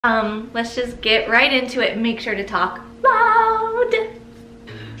Let's just get right into it. Make sure to talk loud.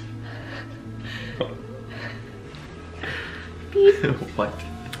 Beep. What?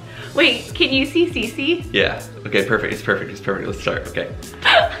 Wait, can you see Cece? Yeah. Okay, perfect. It's perfect. It's perfect. Let's start. Okay.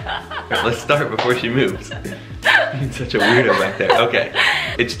 Right, let's start before she moves. You're such a weirdo back there. Okay.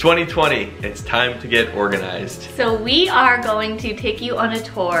 It's 2020. It's time to get organized. So we are going to take you on a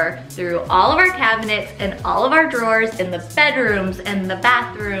tour through all of our cabinets and all of our drawers in the bedrooms and the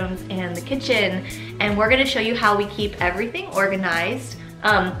bathrooms and the kitchen. And we're gonna show you how we keep everything organized.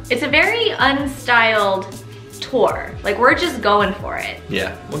 It's a very unstyled tour. Like, we're just going for it.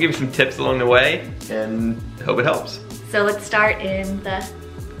 Yeah, we'll give you some tips along the way and hope it helps. So let's start in the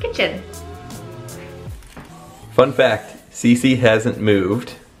kitchen. Fun fact, Cece hasn't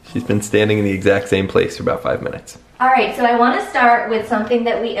moved. She's been standing in the exact same place for about 5 minutes. All right, so I want to start with something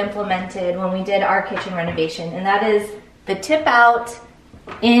that we implemented when we did our kitchen renovation, and that is the tip out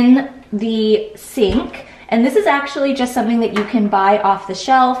in the sink. And this is actually just something that you can buy off the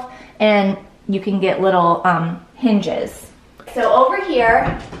shelf, and you can get little hinges. So over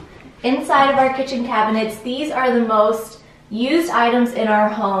here, inside of our kitchen cabinets, these are the most used items in our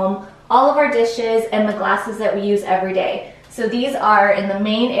home, all of our dishes and the glasses that we use every day. So these are in the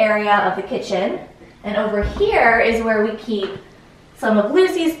main area of the kitchen, and over here is where we keep some of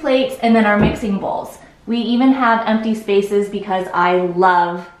Lucy's plates and then our mixing bowls. We even have empty spaces because I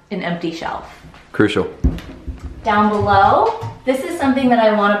love an empty shelf. Crucial. Down below, this is something that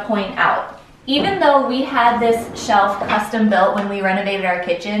I want to point out. Even though we had this shelf custom built when we renovated our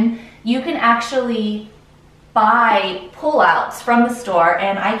kitchen, you can actually buy pullouts from the store,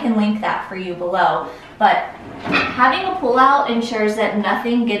 and I can link that for you below. But having a pullout ensures that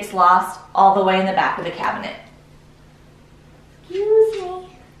nothing gets lost all the way in the back of the cabinet. Excuse me.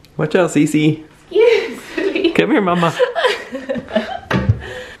 Watch out, Cece. Excuse me. Come here, mama.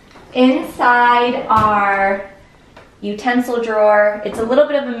 Inside our utensil drawer, it's a little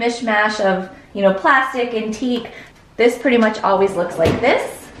bit of a mishmash of, you know, plastic and teak. This pretty much always looks like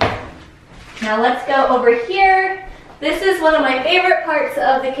this. Now let's go over here. This is one of my favorite parts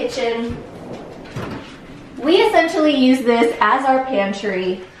of the kitchen. We essentially use this as our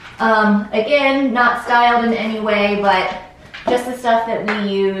pantry. Again, not styled in any way, but just the stuff that we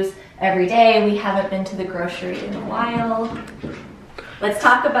use every day. We haven't been to the grocery in a while. Let's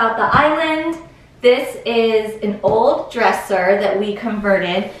talk about the island. This is an old dresser that we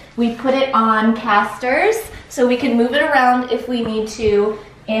converted. We put it on casters so we can move it around if we need to,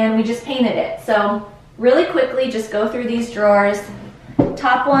 and we just painted it. So really quickly, just go through these drawers.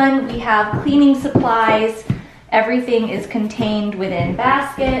 Top one, we have cleaning supplies. Everything is contained within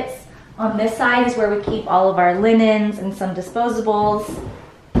baskets. On this side is where we keep all of our linens and some disposables.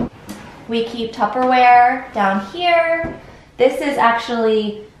 We keep Tupperware down here. This is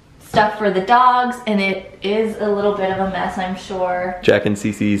actually stuff for the dogs, and it is a little bit of a mess, I'm sure. Jack and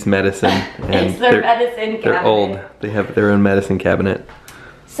Cece's medicine. And it's their medicine cabinet. They're old. They have their own medicine cabinet.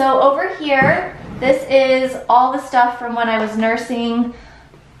 So over here, this is all the stuff from when I was nursing.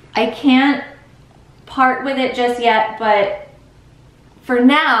 I can't part with it just yet, but for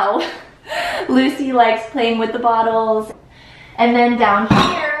now, Lucy likes playing with the bottles. And then down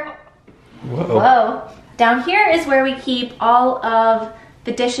here, whoa. Down here is where we keep all of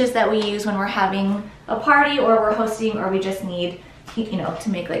the dishes that we use when we're having a party or we're hosting, or we just need, you know, to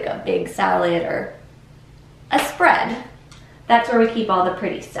make like a big salad or a spread. That's where we keep all the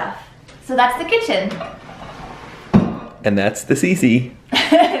pretty stuff. So that's the kitchen. And that's the Cece.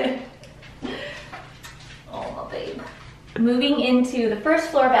 Oh, babe. Moving into the first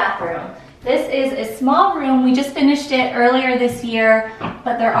floor bathroom. This is a small room. We just finished it earlier this year,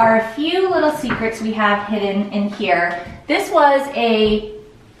 but there are a few little secrets we have hidden in here. This was a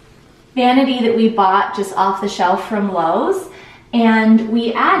vanity that we bought just off the shelf from Lowe's, and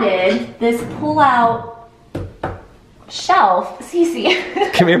we added this pull-out shelf.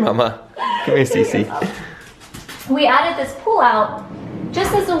 Cece. Come here, mama. Come here, Cece. We added this pull-out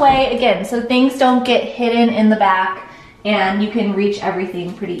just as a way, again, so things don't get hidden in the back, and you can reach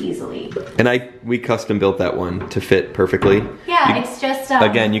everything pretty easily. And we custom built that one to fit perfectly. Yeah, it's just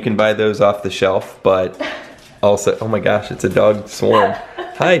again, you can buy those off the shelf, but also, oh my gosh, it's a dog swarm.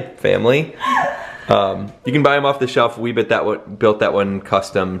 Hi, family. You can buy them off the shelf. We built that one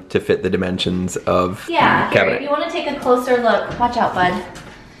custom to fit the dimensions of the cabinet. Here, if you want to take a closer look, watch out, bud.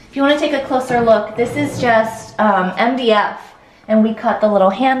 If you want to take a closer look, this is just MDF, and we cut the little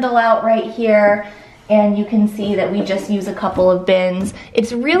handle out right here. And you can see that we just use a couple of bins.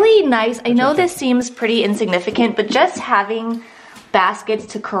 It's really nice. I know this seems pretty insignificant, but just having baskets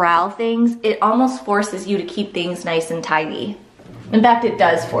to corral things, it almost forces you to keep things nice and tidy. In fact, it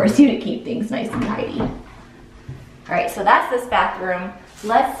does force you to keep things nice and tidy. All right, so that's this bathroom.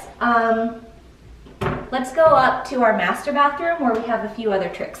 Let's go up to our master bathroom where we have a few other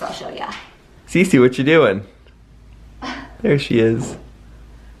tricks I'll show you. Cece, what you doing? There she is.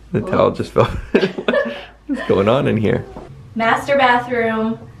 The towel just fell. What's going on in here? Master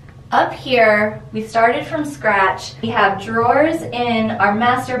bathroom. Up here, we started from scratch. We have drawers in our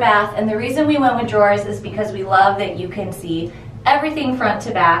master bath, and the reason we went with drawers is because we love that you can see everything front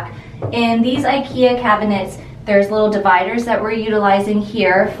to back. In these IKEA cabinets, there's little dividers that we're utilizing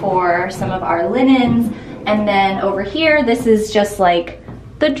here for some of our linens, and then over here, this is just like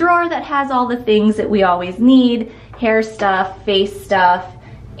the drawer that has all the things that we always need, hair stuff, face stuff,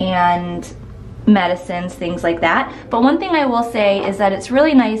 and medicines, things like that. But one thing I will say is that it's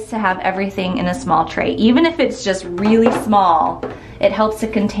really nice to have everything in a small tray. Even if it's just really small, it helps to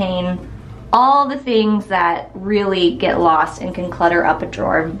contain all the things that really get lost and can clutter up a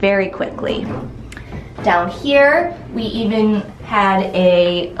drawer very quickly. Down here, we even had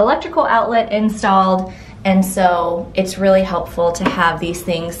a electrical outlet installed, and so it's really helpful to have these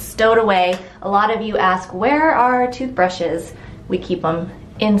things stowed away. A lot of you ask, where are our toothbrushes? We keep them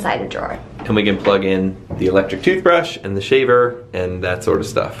inside a drawer. And we can plug in the electric toothbrush and the shaver and that sort of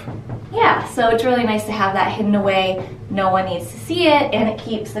stuff. Yeah, so it's really nice to have that hidden away. No one needs to see it, and it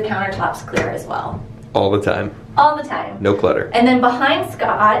keeps the countertops clear as well. All the time. All the time. No clutter. And then behind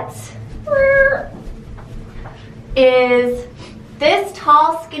Scott is this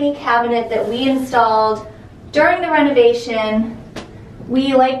tall, skinny cabinet that we installed during the renovation.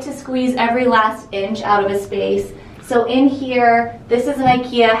 We like to squeeze every last inch out of a space. So in here, this is an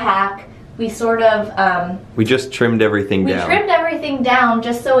IKEA hack. We sort of... we just trimmed everything down. We trimmed everything down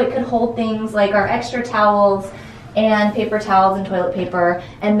just so it could hold things like our extra towels and paper towels and toilet paper,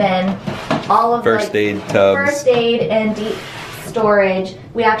 and then all of first aid tubs. First aid and deep storage.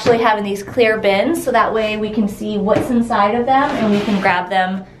 We actually have in these clear bins, so that way we can see what's inside of them and we can grab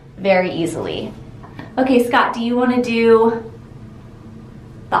them very easily. Okay, Scott, do you want to do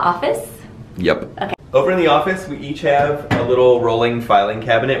the office? Yep. Okay. Over in the office, we each have a little rolling filing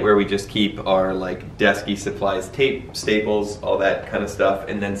cabinet where we just keep our like desky supplies, tape, staples, all that kind of stuff,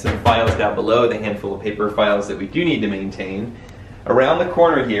 and then some files down below, the handful of paper files that we do need to maintain. Around the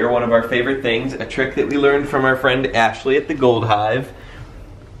corner here, one of our favorite things, a trick that we learned from our friend Ashley at the Gold Hive.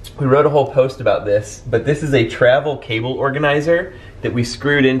 We wrote a whole post about this, but this is a travel cable organizer that we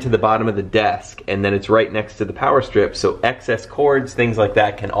screwed into the bottom of the desk, and then it's right next to the power strip, so excess cords, things like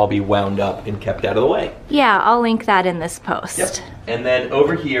that can all be wound up and kept out of the way. Yeah, I'll link that in this post. Yep. And then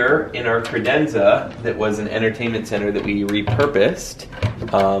over here in our credenza, that was an entertainment center that we repurposed,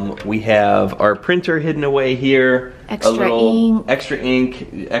 we have our printer hidden away here. Extra ink. Extra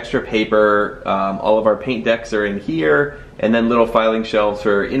ink, extra paper, all of our paint decks are in here, and then little filing shelves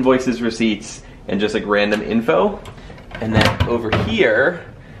for invoices, receipts, and just like random info. And then over here,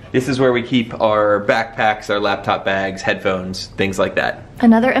 this is where we keep our backpacks, our laptop bags, headphones, things like that.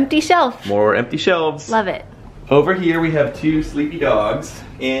 Another empty shelf. More empty shelves. Love it. Over here we have two sleepy dogs.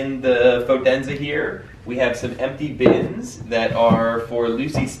 In the Fodenza here, we have some empty bins that are for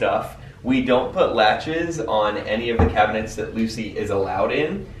Lucy stuff. We don't put latches on any of the cabinets that Lucy is allowed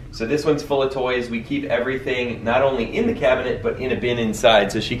in. So this one's full of toys. We keep everything not only in the cabinet, but in a bin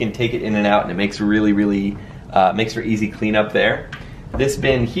inside so she can take it in and out, and it makes makes for easy cleanup there. This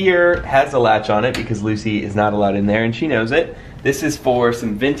bin here has a latch on it because Lucy is not allowed in there and she knows it. This is for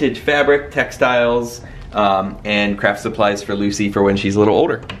some vintage fabric, textiles, and craft supplies for Lucy for when she's a little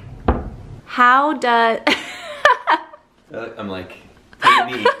older. How does... I'm like,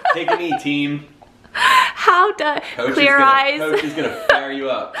 take a knee, team. How does... Clear eyes. Coach is gonna fire you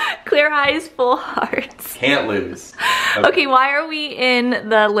up. Clear eyes, full hearts. Can't lose. Okay, why are we in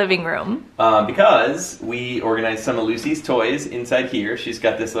the living room? Because we organized some of Lucy's toys inside here. She's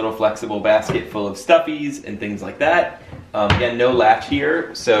got this little flexible basket full of stuffies and things like that. Again, no latch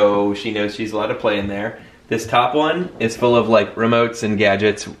here, so she knows she's allowed to play in there. This top one is full of like remotes and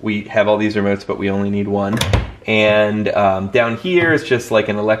gadgets. We have all these remotes, but we only need one. And down here is just like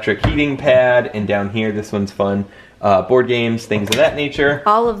an electric heating pad, and down here, this one's fun. Board games, things of that nature.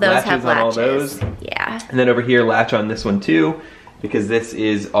 All of those have latches. On all those. Yeah. And then over here, latch on this one too, because this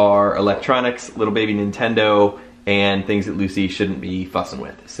is our electronics, little baby Nintendo, and things that Lucy shouldn't be fussing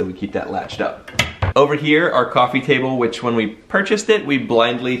with. So we keep that latched up. Over here, our coffee table, which when we purchased it, we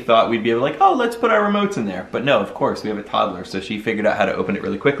blindly thought we'd be able to like, oh, let's put our remotes in there. But no, of course, we have a toddler, so she figured out how to open it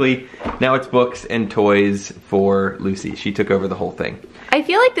really quickly. Now it's books and toys for Lucy. She took over the whole thing. I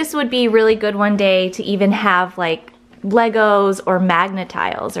feel like this would be really good one day to even have like Legos or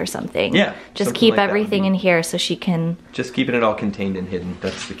Magna-Tiles or something. Yeah. Just keep everything in here so she can... Just keeping it all contained and hidden,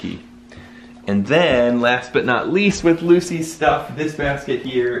 that's the key. And then, last but not least with Lucy's stuff, this basket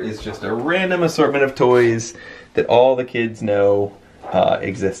here is just a random assortment of toys that all the kids know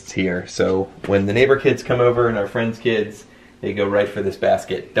exists here. So when the neighbor kids come over and our friends' kids, they go right for this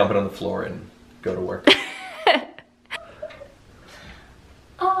basket, dump it on the floor, and go to work.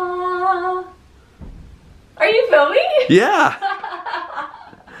 Aww. Are you filming? Yeah!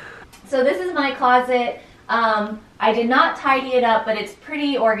 So this is my closet. I did not tidy it up, but it's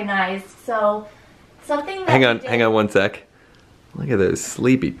pretty organized. So something that Hang on one sec. Look at those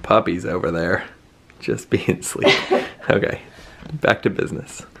sleepy puppies over there. Just being sleepy. Okay, back to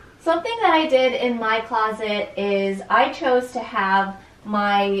business. Something that I did in my closet is I chose to have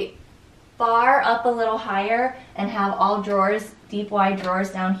my bar up a little higher and have all drawers, deep wide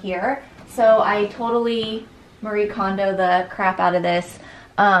drawers down here. So I totally Marie Kondo the crap out of this.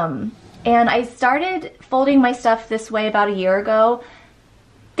 And I started folding my stuff this way about a year ago,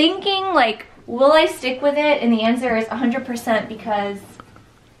 thinking like, will I stick with it? And the answer is 100% because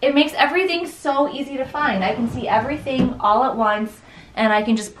it makes everything so easy to find. I can see everything all at once and I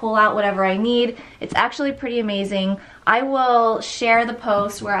can just pull out whatever I need. It's actually pretty amazing. I will share the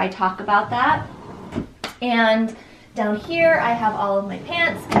post where I talk about that. And down here I have all of my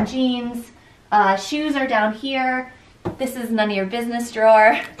pants and jeans. Shoes are down here. This is none of your business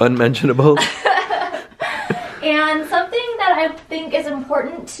drawer. Unmentionables. And something that I think is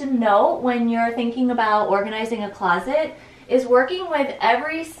important to note when you're thinking about organizing a closet is working with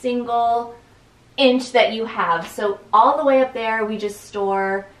every single inch that you have. So all the way up there we just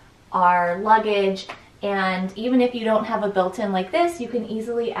store our luggage, and even if you don't have a built-in like this, you can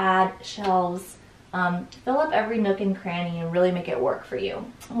easily add shelves. Fill up every nook and cranny and really make it work for you.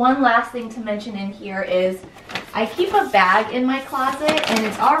 One last thing to mention in here is I keep a bag in my closet and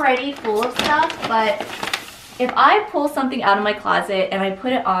it's already full of stuff, but if I pull something out of my closet and I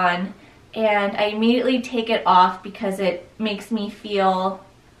put it on and I immediately take it off because it makes me feel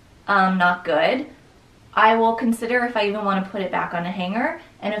not good, I will consider if I even want to put it back on a hanger,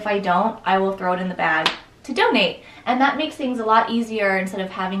 and if I don't, I will throw it in the bag to donate. And that makes things a lot easier instead of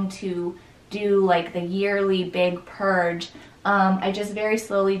having to do like the yearly big purge. I just very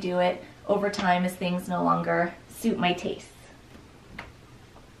slowly do it over time as things no longer suit my taste.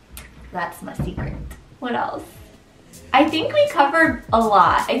 That's my secret. What else? I think we covered a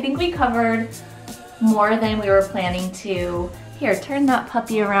lot. I think we covered more than we were planning to. Here, turn that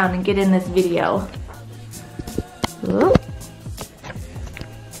puppy around and get in this video. Ooh.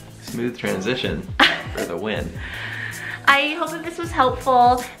 Smooth transition for the win. I hope that this was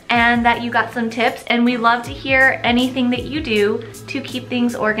helpful and that you got some tips, and we love to hear anything that you do to keep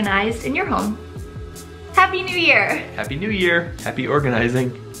things organized in your home. Happy New Year! Happy New Year! Happy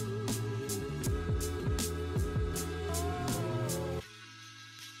organizing!